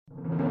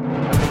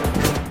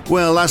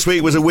Well, last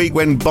week was a week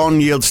when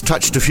bond yields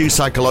touched a few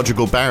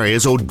psychological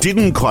barriers, or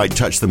didn't quite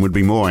touch them would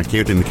be more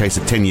accurate in the case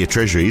of 10-year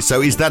treasuries.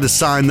 So is that a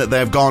sign that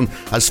they've gone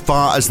as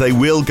far as they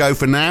will go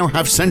for now?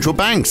 Have central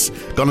banks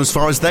gone as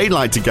far as they'd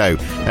like to go?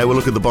 We'll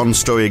look at the bond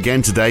story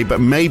again today,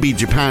 but maybe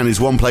Japan is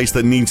one place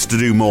that needs to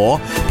do more.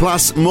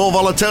 Plus, more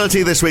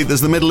volatility this week.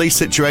 There's the Middle East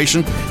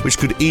situation, which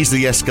could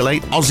easily escalate.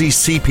 Aussie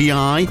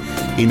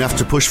CPI, enough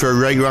to push for a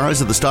rate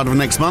rise at the start of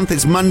next month.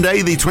 It's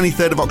Monday, the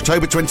 23rd of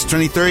October,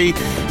 2023.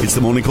 It's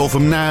the morning call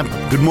from NAB.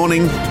 Good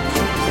morning.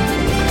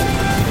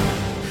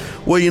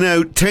 Well,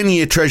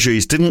 10-year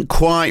treasuries didn't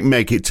quite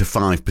make it to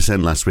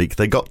 5% last week.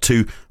 They got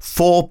to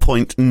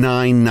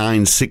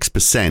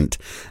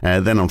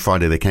 4.996%. Then on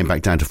Friday, they came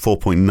back down to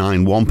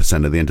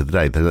 4.91% at the end of the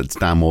day. That's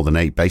down more than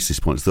 8 basis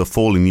points. There are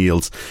falling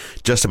yields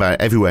just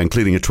about everywhere,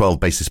 including a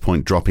 12 basis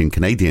point drop in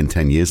Canadian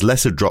 10 years.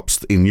 Lesser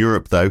drops in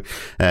Europe, though,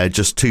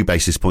 just 2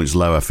 basis points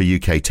lower for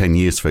UK 10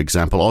 years, for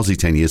example. Aussie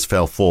 10 years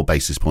fell 4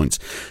 basis points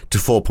to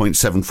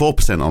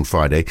 4.74% on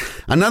Friday.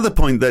 Another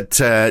point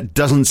that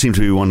doesn't seem to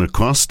be one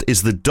across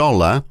is the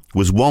dollar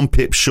was 1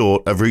 pip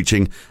short of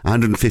reaching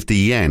 150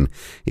 yen.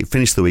 It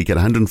finished the week at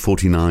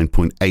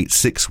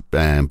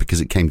 149.86 because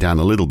it came down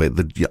a little bit.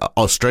 The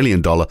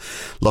Australian dollar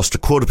lost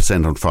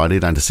 0.25% on Friday,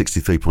 down to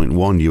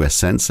 63.1 US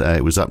cents.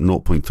 It was up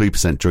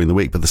 0.3% during the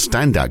week, but the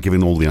standout,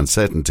 given all the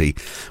uncertainty,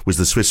 was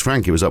the Swiss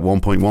franc. It was up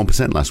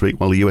 1.1% last week,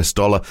 while the US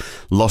dollar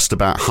lost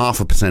about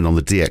 0.5% on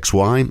the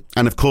DXY.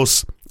 And of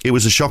course, it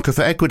was a shocker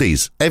for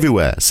equities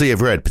everywhere. Sea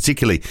of red,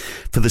 particularly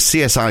for the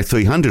CSI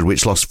 300,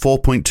 which lost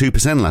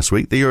 4.2% last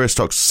week. The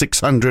Eurostoxx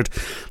 600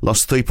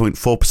 lost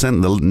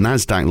 3.4%. The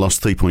Nasdaq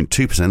lost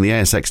 3.2%. The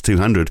ASX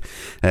 200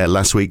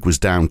 last week was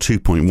down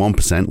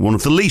 2.1%. One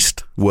of the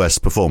least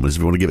worst performers, if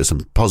you want to give it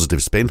some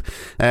positive spin.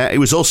 It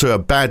was also a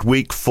bad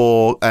week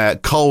for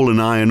coal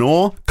and iron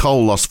ore.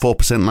 Coal lost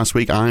 4% last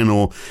week. Iron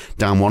ore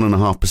down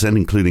 1.5%,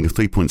 including a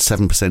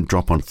 3.7%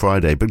 drop on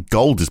Friday. But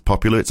gold is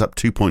popular. It's up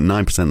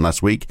 2.9%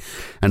 last week.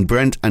 And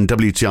Brent and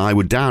WTI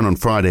were down on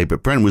Friday,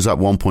 but Brent was up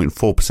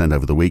 1.4%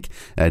 over the week.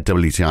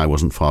 WTI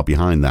wasn't far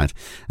behind that.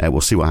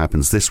 We'll see what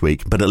happens this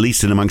week. But at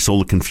least in amongst all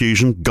the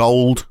confusion,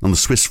 gold and the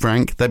Swiss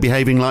franc, they're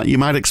behaving like you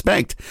might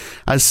expect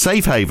as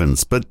safe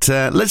havens. But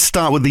let's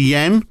start with the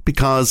yen,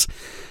 because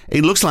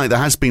it looks like there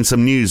has been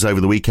some news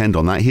over the weekend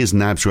on that. Here's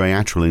NAB's Ray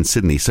Attrell in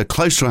Sydney. So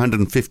close to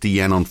 150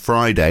 yen on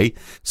Friday.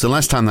 So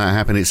last time that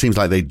happened, it seems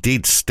like they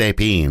did step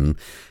in.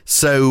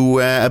 So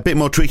a bit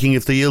more tweaking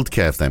of the yield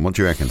curve then. What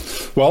do you reckon?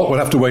 Well, we'll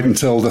have to wait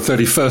until the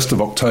 31st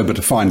of October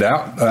to find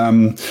out.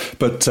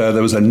 But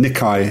there was a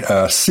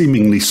Nikkei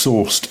seemingly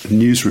sourced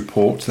news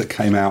report that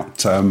came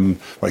out,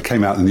 it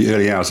came out in the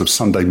early hours of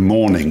Sunday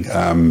morning,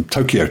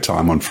 Tokyo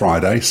time on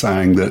Friday,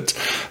 saying that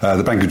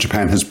the Bank of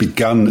Japan has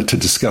begun to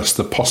discuss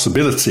the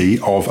possibility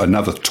of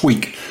another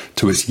tweak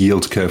to its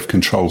yield curve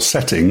control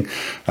setting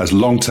as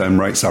long-term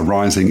rates are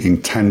rising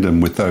in tandem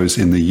with those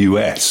in the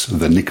US,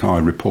 the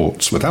Nikkei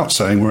reports, without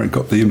saying where it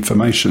got the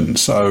information.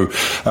 So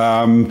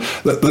for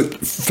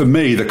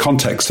me, the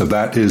context of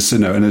that is,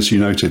 and as you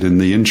noted in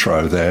the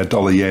intro there,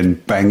 dollar yen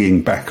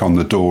banging back on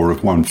the door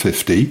of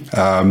 150.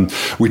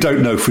 We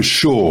don't know for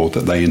sure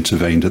that they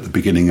intervened at the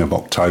beginning of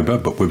October,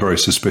 but we're very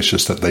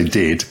suspicious that they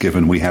did,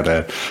 given we had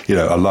a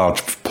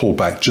large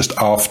pullback just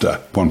after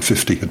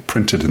 150 had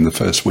printed in the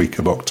first week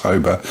of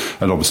October.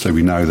 And obviously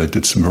we know they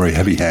did some very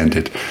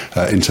heavy-handed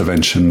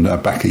intervention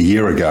back a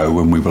year ago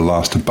when we were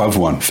last above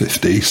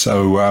 150.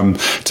 So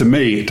to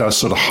me, it does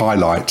sort of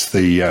highlight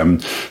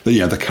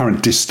the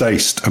current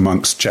distaste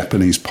amongst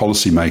Japanese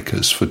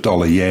policymakers for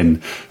dollar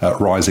yen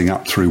rising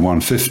up through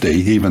 150,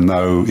 even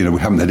though we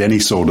haven't had any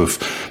sort of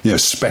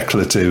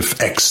speculative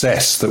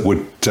excess that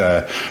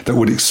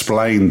would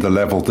explain the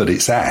level that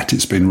it's at.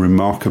 It's been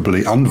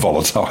remarkably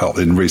unvolatile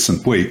in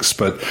recent weeks,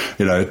 but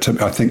I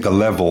think the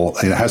level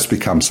has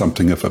become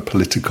something of a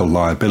political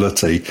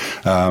liability,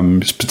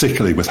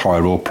 particularly with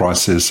higher oil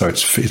prices. So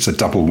it's a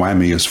double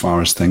whammy as far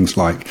as things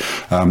like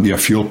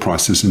fuel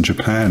prices in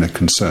Japan are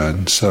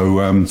concerned. So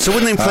wouldn't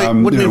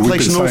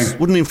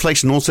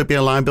inflation also be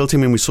a liability? I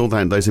mean, we saw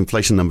those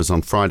inflation numbers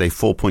on Friday,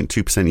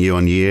 4.2% year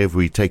on year if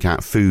we take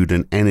out food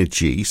and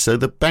energy. So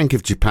the Bank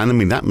of Japan, I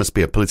mean, that must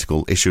be a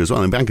political issue as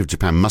well. The Bank of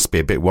Japan must be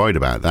a bit worried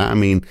about that. I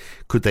mean,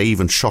 could they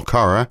even shock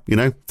horror,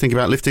 think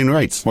about lifting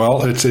rates?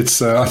 Well,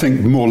 it's I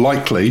think more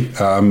likely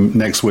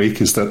next week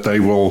is that they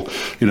will,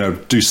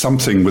 do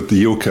something with the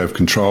yield curve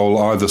control,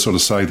 either sort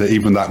of say that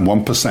even that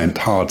 1%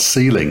 hard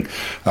ceiling,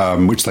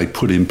 which they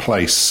put in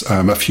place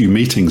a few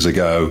meetings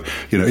ago,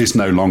 is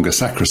no longer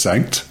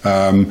sacrosanct.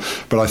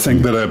 But I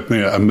think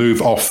that a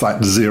move off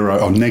that zero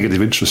or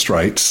negative interest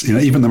rates,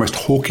 even the most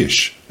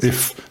hawkish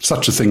if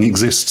such a thing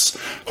exists.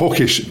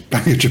 Hawkish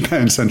Bank of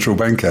Japan central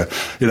banker,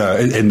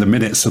 in the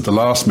minutes of the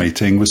last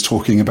meeting was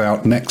talking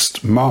about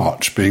next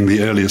March being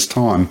the earliest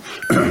time,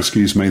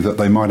 excuse me, that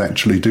they might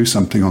actually do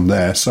something on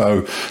there.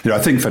 So, I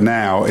think for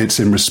now it's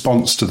in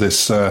response to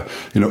this,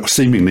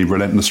 seemingly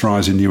relentless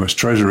rise in US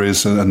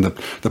Treasuries and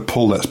the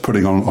pull that's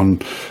putting on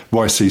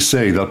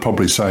YCC. They'll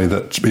probably say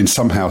that in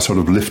somehow sort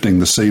of lifting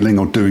the ceiling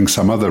or doing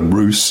some other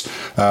ruse,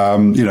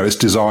 it's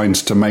designed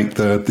to make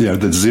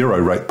the zero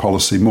rate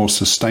policy more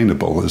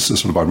sustainable, as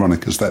sort of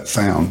ironic as that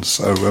sounds.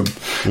 So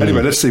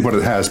anyway, let's see what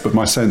it has. But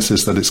my sense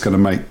is that it's going to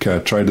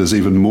make traders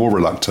even more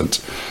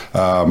reluctant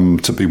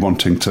to be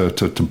wanting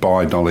to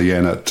buy dollar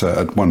yen at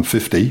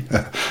 150.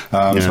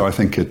 So I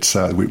think it's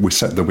we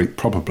set the week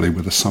probably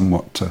with a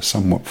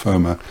somewhat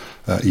firmer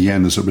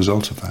yen as a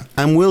result of that.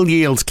 And will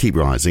yields keep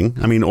rising?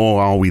 I mean,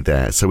 or are we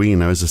there? So we,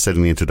 as I said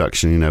in the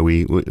introduction,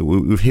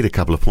 we've hit a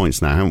couple of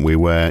points now, haven't we,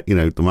 where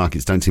the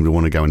markets don't seem to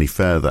want to go any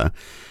further.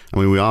 I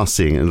mean, we are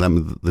seeing, and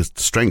the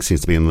strength seems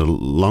to be in the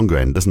longer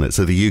end, doesn't it?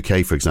 So the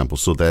UK, for example,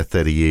 saw their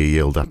 30-year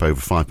yield up over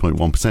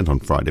 5.1% on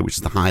Friday, which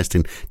is the highest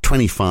in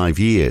 25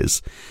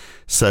 years.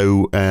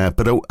 So,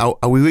 but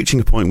are we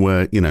reaching a point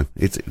where,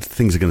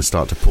 things are going to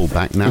start to pull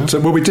back now?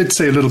 Well, we did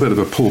see a little bit of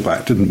a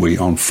pullback, didn't we,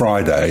 on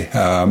Friday?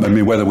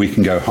 Whether we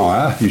can go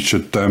higher, you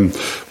should,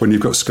 when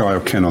you've got Sky or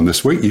Ken on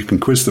this week, you can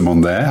quiz them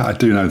on there. I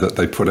do know that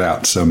they put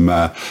out some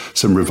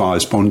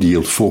revised bond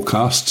yield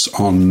forecasts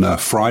on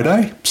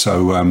Friday,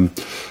 so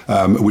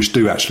which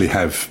do actually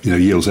have,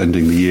 yields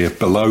ending the year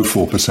below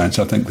 4%.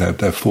 So I think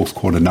their fourth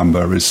quarter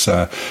number is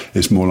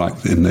more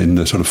like in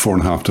the sort of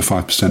 4.5% to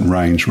 5%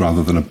 range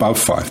rather than above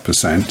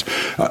 5%.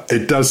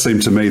 It does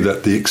seem to me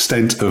that the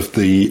extent of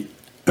the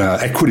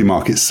equity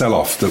market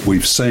sell-off that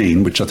we've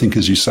seen, which I think,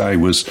 as you say,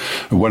 was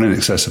well in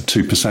excess of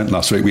 2%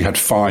 last week. We had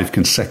 5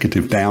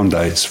 consecutive down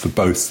days for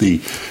both the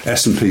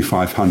S&P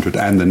 500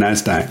 and the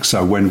NASDAQ.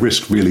 So when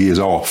risk really is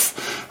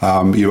off,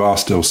 you are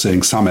still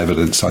seeing some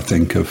evidence, I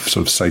think, of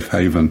sort of safe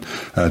haven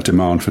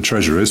demand for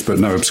treasuries, but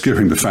no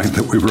obscuring the fact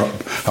that we were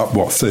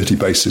up 30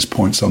 basis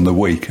points on the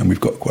week, and we've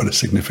got quite a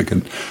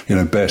significant,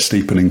 bear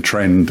steepening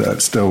trend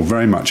still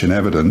very much in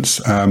evidence.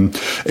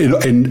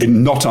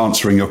 In not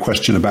answering your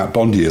question about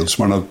bond yields,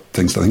 one of the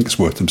things I think is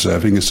worth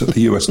observing is that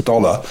the US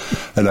dollar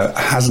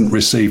hasn't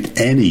received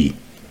any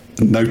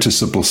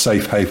noticeable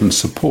safe haven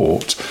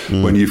support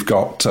when you've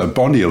got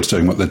bond yields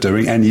doing what they're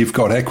doing and you've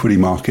got equity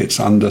markets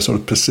under sort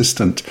of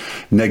persistent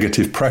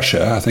negative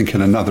pressure. I think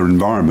in another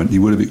environment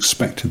you would have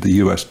expected the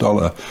US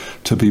dollar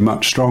to be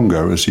much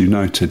stronger. As you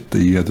noted,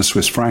 the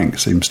Swiss franc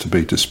seems to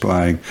be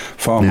displaying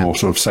far more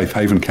sort of safe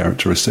haven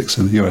characteristics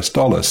in the US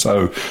dollar.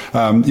 So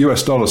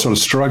US dollar sort of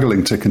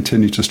struggling to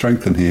continue to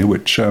strengthen here,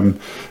 which I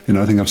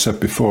think I've said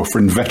before, for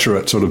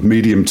inveterate sort of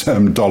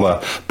medium-term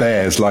dollar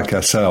bears like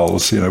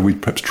ourselves,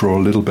 we'd perhaps draw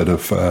a little bit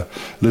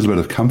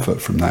of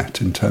comfort from that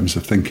in terms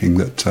of thinking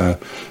that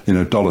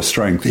dollar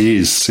strength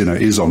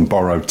is on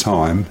borrowed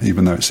time,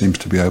 even though it seems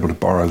to be able to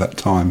borrow that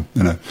time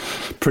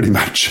pretty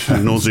much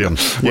nauseam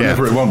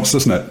whenever it wants,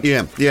 doesn't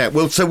it? Yeah.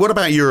 Well, so what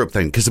about Europe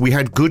then? Because we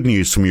had good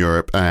news from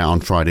Europe on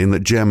Friday in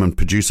that German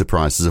producer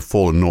prices have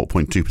fallen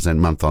 0.2%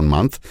 month on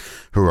month.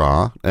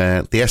 Hurrah!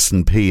 The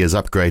S&P has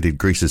upgraded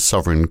Greece's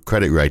sovereign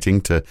credit rating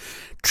to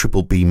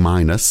BBB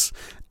minus.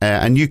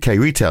 And UK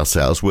retail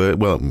sales were,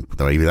 well,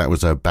 maybe that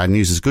was bad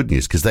news is good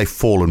news because they've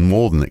fallen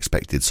more than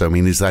expected. So, I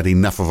mean, is that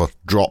enough of a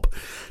drop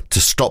to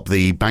stop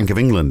the Bank of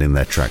England in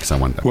their tracks, I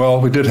wonder? Well,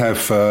 we did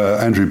have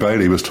Andrew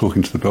Bailey was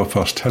talking to the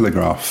Belfast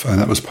Telegraph, and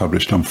that was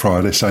published on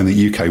Friday, saying that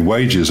UK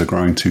wages are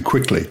growing too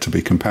quickly to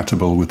be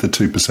compatible with the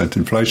 2%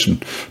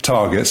 inflation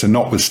targets, and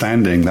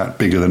notwithstanding that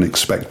bigger than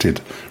expected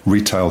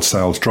retail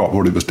sales drop,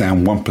 or it was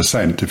down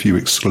 1% if you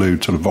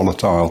exclude sort of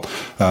volatile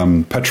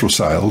petrol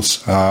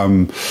sales,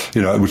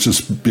 which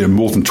is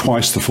more than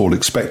twice the fall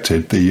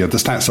expected. The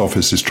Stats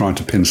Office is trying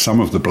to pin some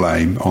of the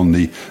blame on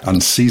the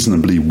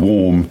unseasonably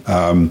warm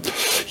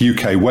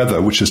UK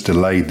weather, which has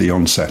delayed the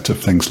onset of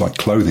things like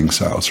clothing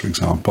sales, for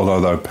example,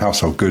 although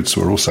household goods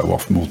were also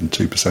off more than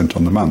 2%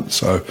 on the month.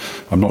 So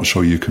I'm not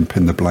sure you can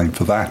pin the blame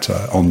for that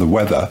on the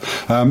weather.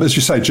 As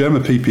you say,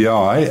 German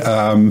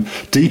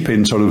PPI deep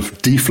in sort of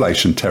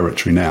deflation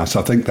territory now. So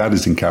I think that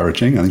is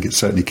encouraging. I think it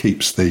certainly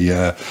keeps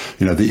the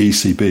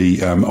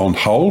ECB on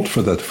hold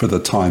for the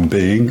time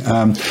being.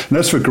 And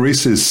as for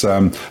Greece's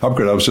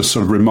upgrade, I was just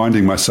sort of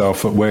reminding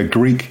myself that where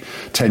Greek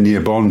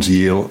 10-year bonds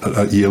yield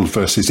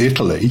versus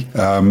Italy,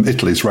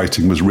 Italy's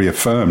rating was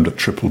reaffirmed at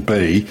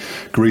BBB.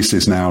 Greece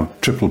is now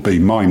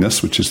BBB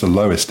minus, which is the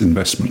lowest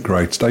investment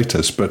grade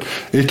status. But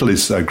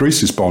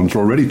Greece's bonds are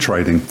already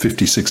trading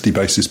 50, 60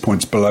 basis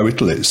points below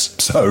Italy's.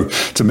 So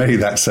to me,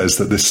 that says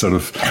that this sort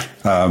of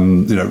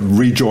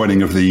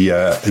rejoining of the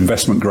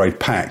investment grade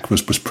pack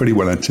was pretty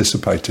well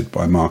anticipated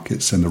by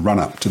markets in the run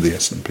up to the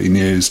S&P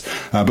news.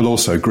 But also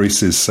also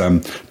Greece's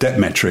debt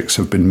metrics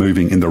have been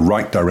moving in the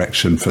right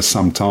direction for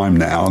some time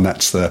now, and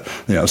that's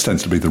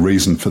tends to be the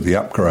reason for the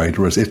upgrade,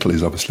 whereas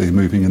Italy's obviously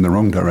moving in the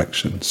wrong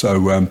direction.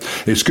 So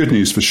it's good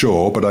news for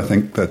sure, but I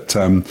think that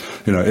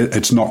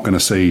it's not going to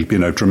see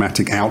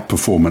dramatic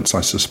outperformance,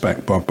 I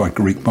suspect, by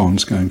Greek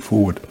bonds going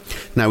forward.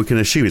 Now, we can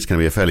assume it's going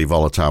to be a fairly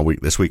volatile week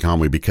this week,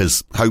 aren't we?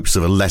 Because hopes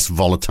of a less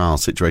volatile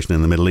situation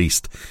in the Middle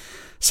East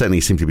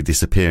certainly seem to be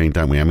disappearing,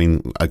 don't we? I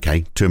mean,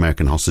 okay, 2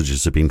 American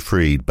hostages have been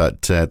freed,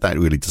 but that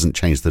really doesn't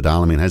change the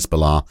dial. I mean,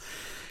 Hezbollah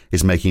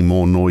is making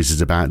more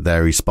noises about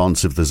their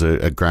response if there's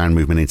a ground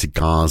movement into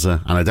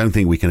Gaza. And I don't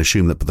think we can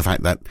assume that the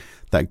fact that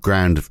that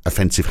ground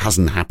offensive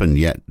hasn't happened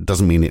yet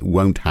doesn't mean it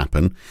won't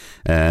happen.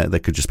 They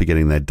could just be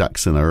getting their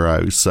ducks in a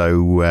row.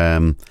 So,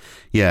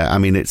 I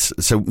mean, it's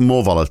so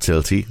more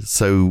volatility.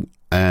 So,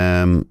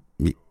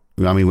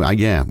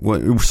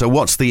 So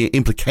what's the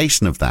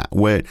implication of that?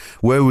 Where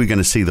are we going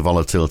to see the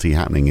volatility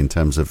happening in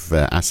terms of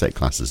asset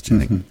classes, do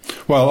you think?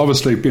 Well,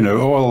 obviously,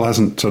 oil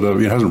hasn't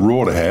hasn't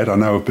roared ahead. I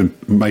know I've been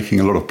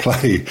making a lot of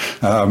play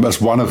as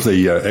one of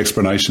the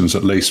explanations,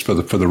 at least, for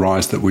the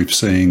rise that we've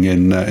seen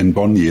in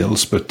bond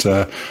yields. But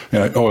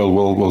oil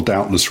will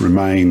doubtless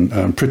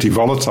remain pretty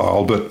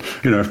volatile. But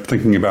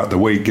thinking about the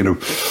week,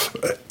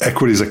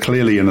 equities are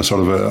clearly in a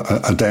sort of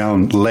a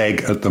down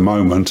leg at the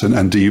moment.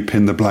 And do you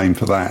pin the blame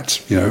for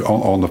that?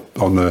 On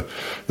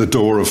the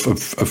door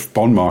of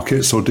bond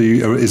markets, or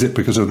is it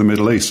because of the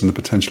Middle East and the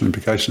potential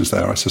implications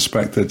there? I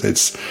suspect that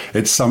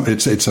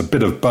it's a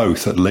bit of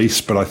both, at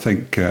least. But I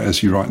think,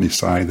 as you rightly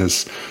say,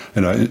 there's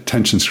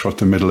tensions across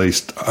the Middle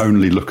East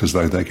only look as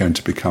though they're going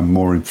to become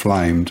more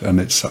inflamed, and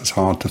it's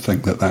hard to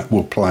think that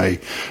will play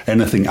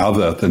anything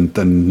other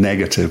than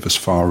negative as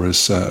far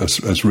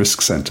as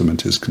risk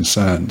sentiment is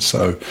concerned.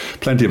 So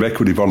plenty of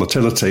equity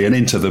volatility, and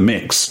into the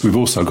mix, we've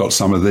also got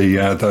some of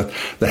the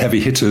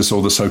heavy hitters,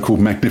 or the so-called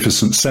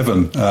Magnificent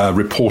Seven,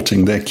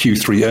 reporting their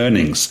Q3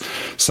 earnings.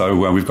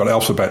 So we've got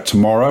Alphabet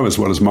tomorrow, as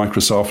well as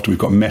Microsoft. We've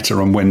got Meta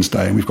on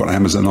Wednesday, and we've got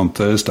Amazon on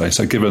Thursday.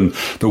 So given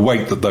the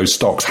weight that those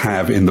stocks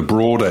have in the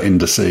broader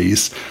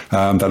indices,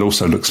 that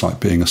also looks like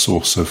being a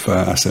source of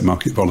asset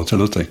market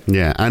volatility.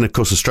 Yeah, and of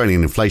course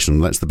Australian inflation,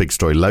 that's the big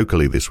story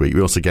locally this week.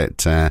 We also get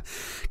Q3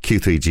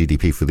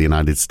 GDP for the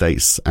United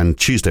States, and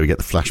Tuesday we get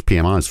the flash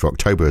PMIs for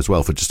October as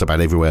well, for just about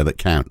everywhere that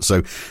counts.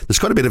 So there's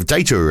quite a bit of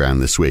data around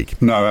this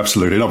week. No,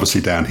 absolutely. And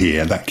obviously down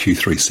here, that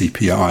Q3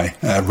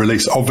 CPI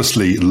release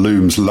obviously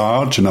looms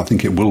large, and I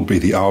think it will be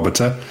the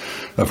arbiter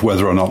of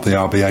whether or not the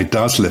RBA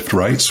does lift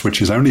rates,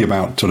 which is only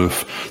about sort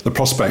of the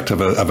prospect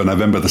of a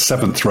November the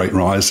 7th rate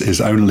rise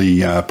is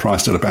only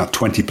priced at about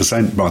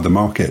 20% by the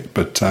market.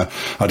 But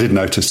I did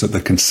notice that the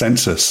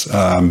consensus,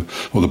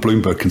 or the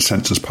Bloomberg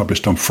consensus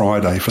published on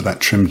Friday for that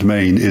trimmed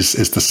mean is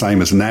the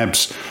same as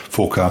NAB's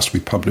forecast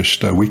we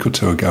published a week or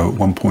two ago at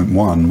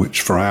 1.1,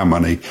 which for our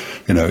money,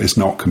 is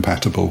not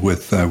compatible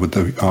with the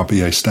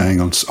RBA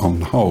staying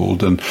on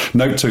hold. And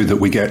note too that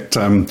we get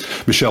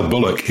Michelle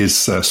Bullock is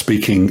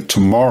speaking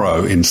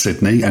tomorrow in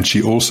Sydney, and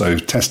she also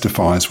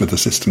testifies with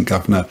Assistant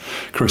Governor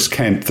Chris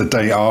Kent the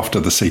day after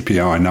the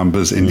CPI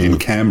numbers in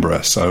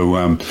Canberra.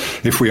 So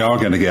if we are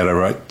going to get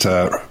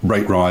a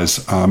rate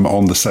rise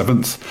on the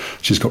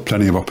 7th, she's got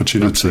plenty of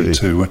opportunity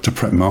to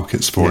prep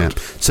markets for it.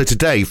 So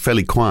today,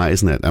 fairly quiet,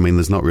 isn't it? I mean,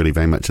 there's not really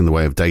very much in the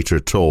way of data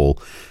at all.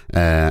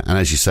 And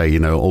as you say,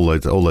 all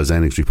those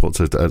earnings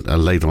reports are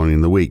later on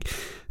in the week.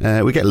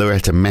 We get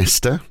Loretta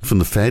Mester from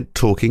the Fed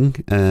talking,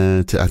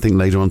 I think,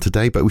 later on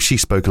today, but she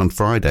spoke on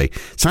Friday,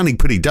 sounding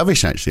pretty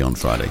dovish, actually, on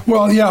Friday.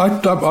 Well, yeah,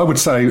 I would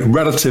say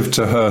relative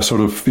to her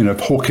sort of,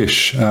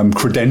 hawkish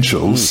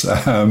credentials,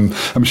 I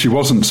mean, she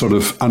wasn't sort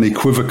of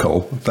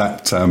unequivocal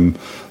that,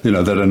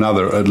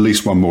 that at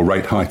least one more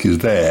rate hike is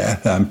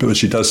there. But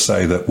she does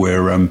say that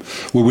we're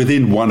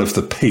within one of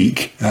the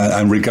peak,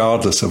 and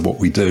regardless of what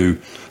we do,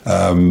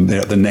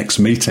 at the next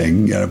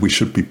meeting, we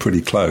should be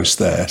pretty close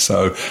there.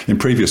 So in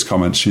previous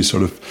comments, she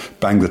sort of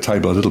banged the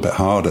table a little bit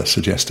harder,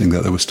 suggesting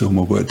that there was still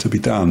more work to be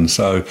done.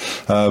 So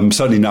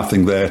certainly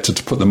nothing there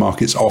to put the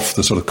markets off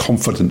the sort of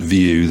confident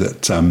view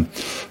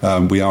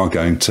that we are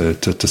going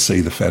to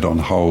see the Fed on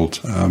hold.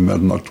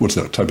 What's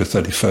it, October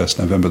 31st,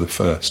 November the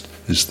 1st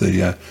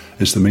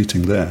is the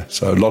meeting there.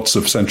 So lots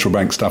of central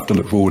bank stuff to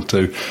look forward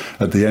to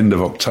at the end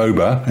of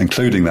October,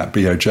 including that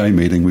BOJ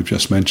meeting we've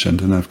just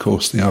mentioned, and of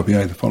course the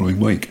RBA the following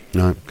week.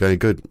 No, very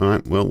good. All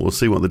right, well, we'll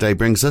see what the day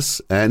brings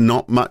us.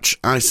 Not much,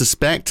 I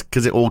suspect,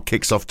 because it all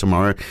kicks off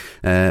tomorrow.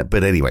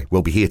 But anyway,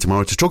 we'll be here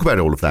tomorrow to talk about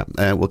all of that.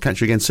 We'll catch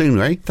you again soon,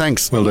 Ray.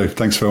 Thanks. Will do.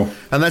 Thanks, Phil.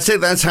 And that's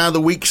it. That's how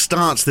the week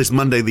starts this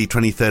Monday, the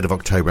 23rd of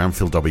October. I'm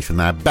Phil Dobbie from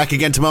there. Back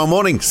again tomorrow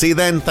morning. See you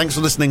then. Thanks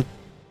for listening.